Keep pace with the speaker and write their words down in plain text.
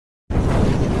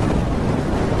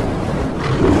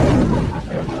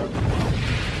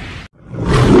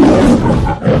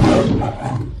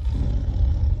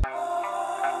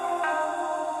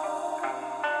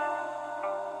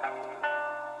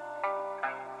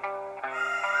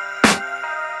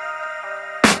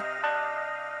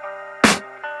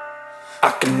I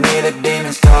can hear the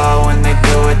demons call when they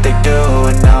do what they do.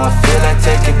 And now I feel like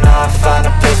taking off, find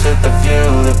a place with a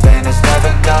view. The pain is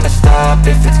never gonna stop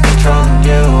if it's controlling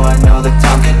you. I know that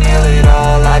time can heal it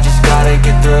all, I just gotta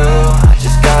get through. I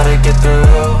just gotta get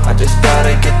through, I just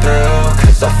gotta get through.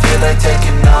 Cause I feel like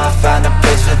taking off, find a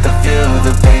place with a view.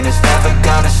 The pain is never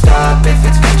gonna stop if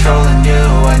it's controlling you.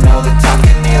 I know that time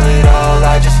can heal it all,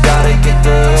 I just gotta get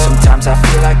through. Sometimes I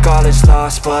feel like all is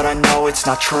lost, but I know it's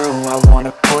not true. I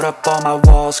wanna put up all my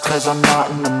walls cause I'm not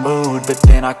in the mood, but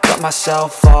then I cut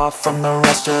myself off from the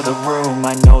rest of the room.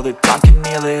 I know that time can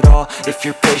heal it all if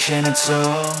you're patient, and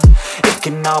soon it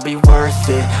can all be worth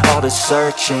it, all the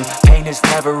searching. Pain is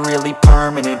never really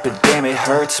permanent, but damn it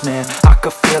hurts, man. I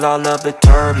could feel all of the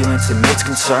turbulence and it's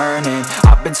concerning.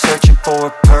 I've been searching for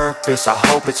a purpose, I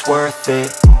hope it's worth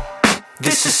it.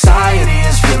 This society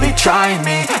is really trying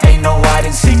me. Ain't no hide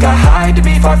and seek, I hide to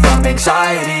be far from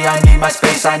anxiety. I need my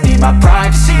space, I need my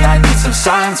privacy. I need some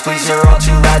silence, please, you're all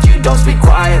too loud. You don't speak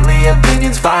quietly,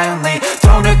 opinions violently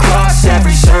thrown across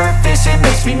every surface. It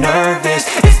makes me nervous,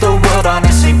 is the world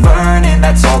honestly burning?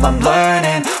 That's all I'm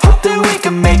learning. Hope that we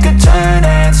can make a turn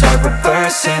and start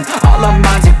reversing all our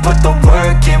minds and put the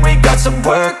work in. We got some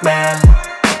work, man.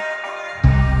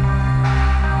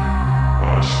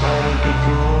 I started to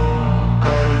do.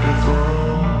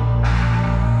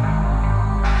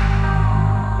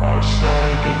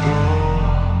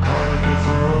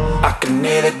 I can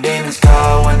hear the demons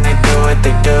call when they do what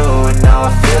they do. And now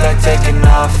I feel like taking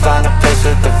off, find a place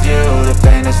with a view. The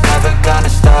pain is never gonna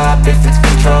stop if it's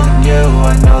controlling you.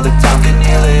 I know that time can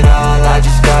heal it all, I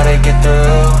just gotta get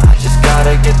through. I just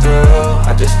gotta get through,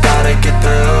 I just gotta get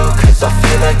through. Cause I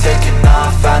feel like taking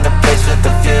off, find a place with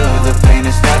a view. The pain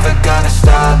is never gonna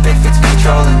stop if it's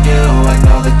controlling you. I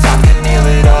know that time can heal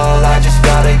it all, I just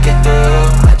gotta get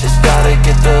through. I just gotta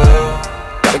get through.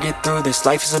 Gotta get through this,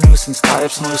 life is a nuisance, tie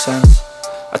up some loose ends.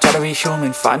 I try to be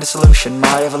human, find a solution,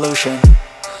 my evolution.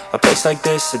 A place like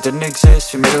this, it didn't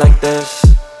exist, we made it like this.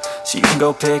 So you can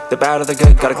go pick the bad or the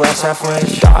good, got a glass half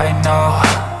wish. I know,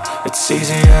 it's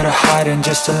easier to hide than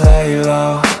just to lay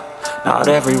low. Not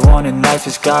everyone in life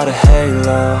has got a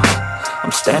halo.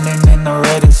 I'm standing in the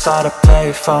red inside a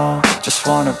payphone, just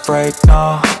wanna break,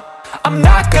 no. I'm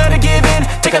not gonna give in,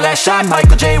 take a last shot,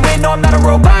 Michael J. Win. No, I'm not a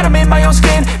robot, I'm in my own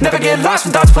skin. Never get lost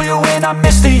when thoughts pull you in. I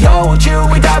miss the old you,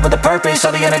 we died with a purpose.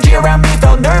 All the energy around me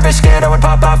felt nervous, scared I would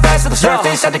pop out fast to the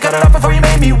surface. Had to cut it off before you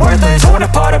made me worthless. Torn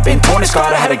apart, I've been torn and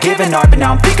scarred. I had a given art, but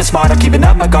now I'm thinking smart. I'm keeping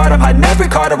up my guard, I'm hiding every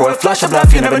card. A royal flush of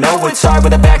bluff, you never know what's hard.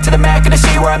 With a back to the mat, gonna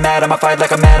see where I'm at. I'ma fight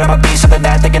like I'm mad, I'ma be something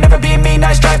that they can never be me.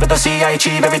 Nice try, but they'll see I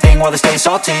achieve everything while they stay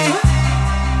salty.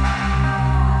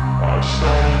 I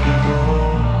started to go.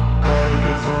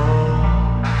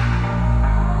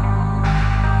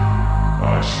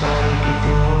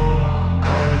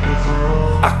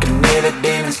 I can hear the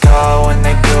demons call when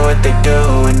they do what they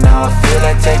do. And now I feel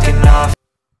like taking off.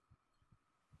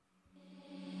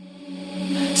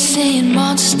 Seeing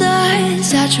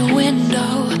monsters out your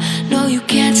window. No, you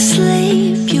can't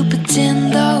sleep, you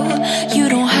pretend though. You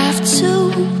don't have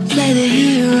to play the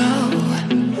hero.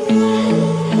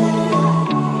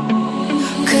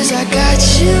 Cause I got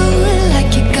you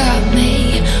like you got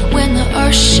me. When the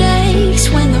earth shakes,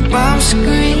 when the bombs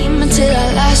scream. Until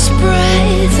our last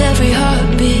breath, every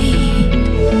heartbeat.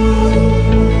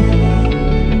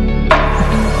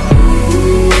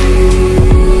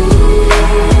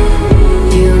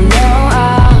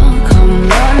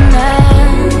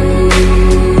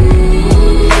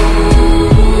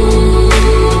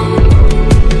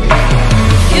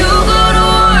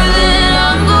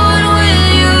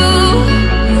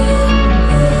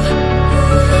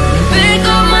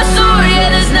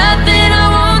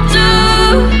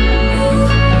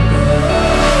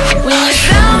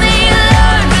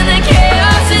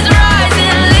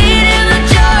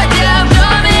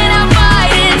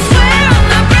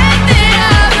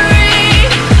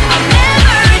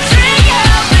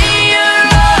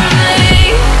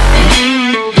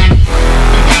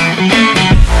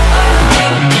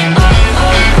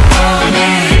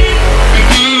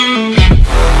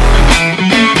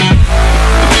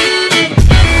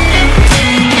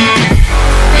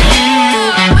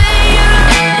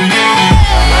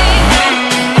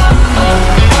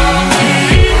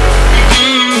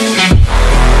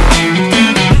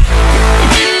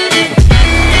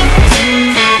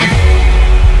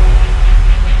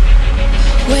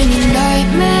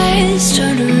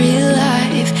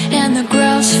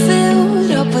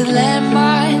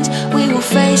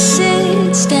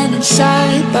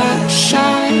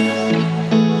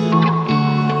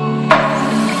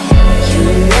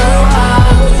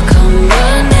 I'll come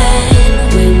running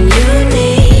when you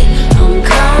need. I'm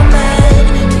coming.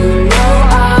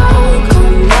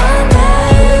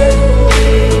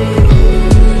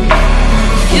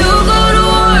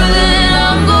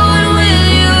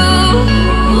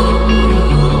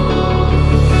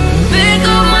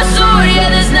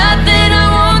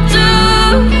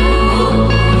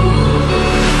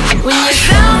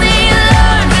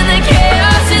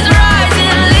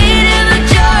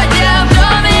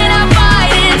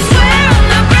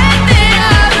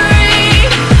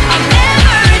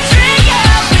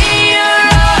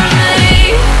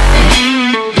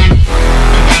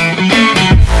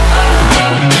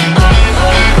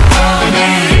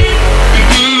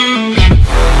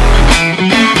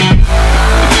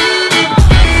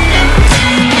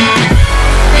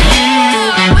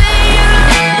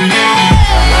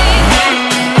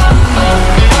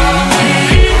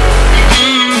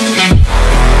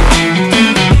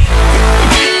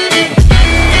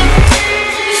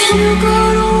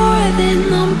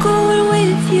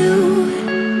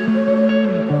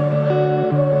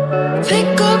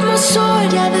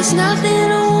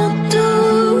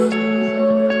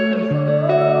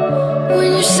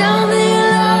 When you sound the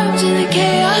alarms and the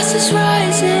chaos is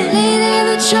rising, leading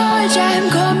the charge, I am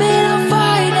coming, I'm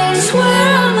fighting.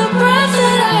 Swear on the breath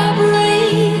that I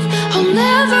breathe, I'll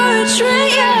never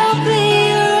retreat, yeah, I'll be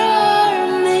your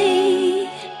army.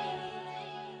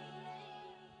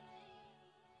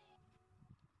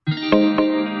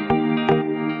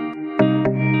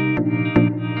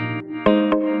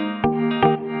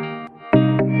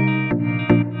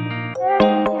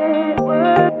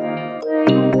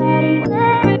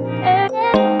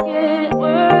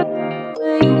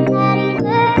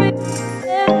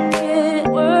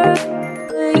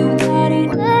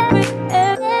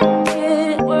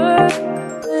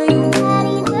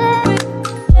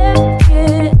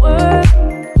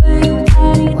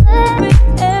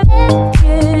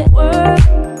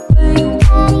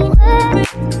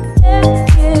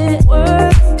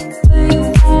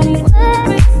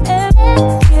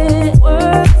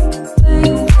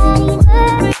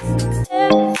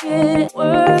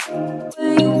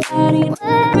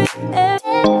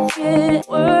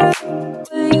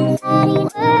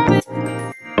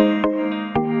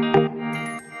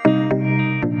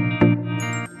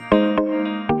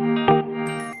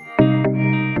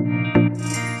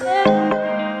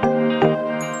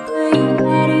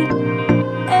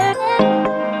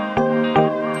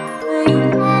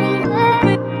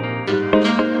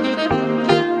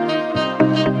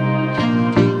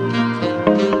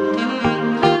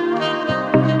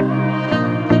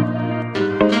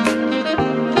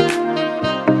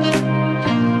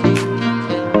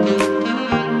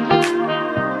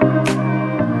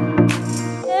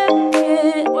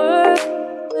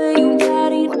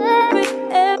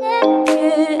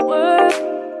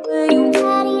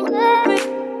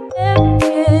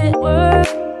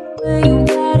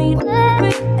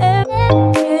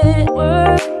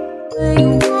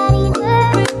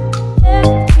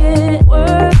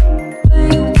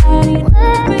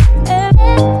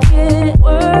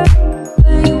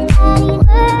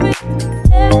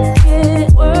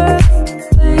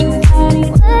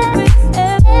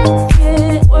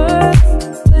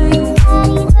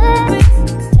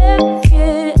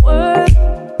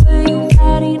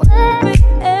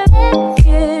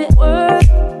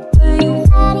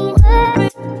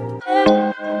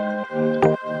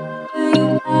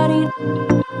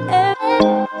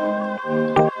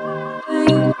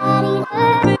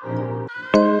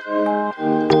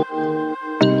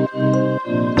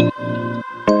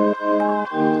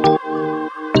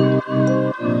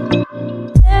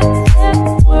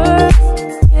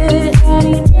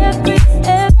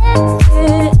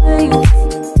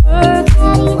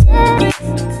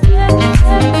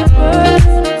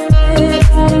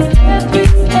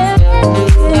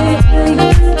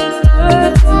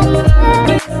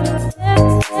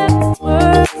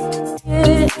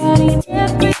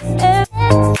 Every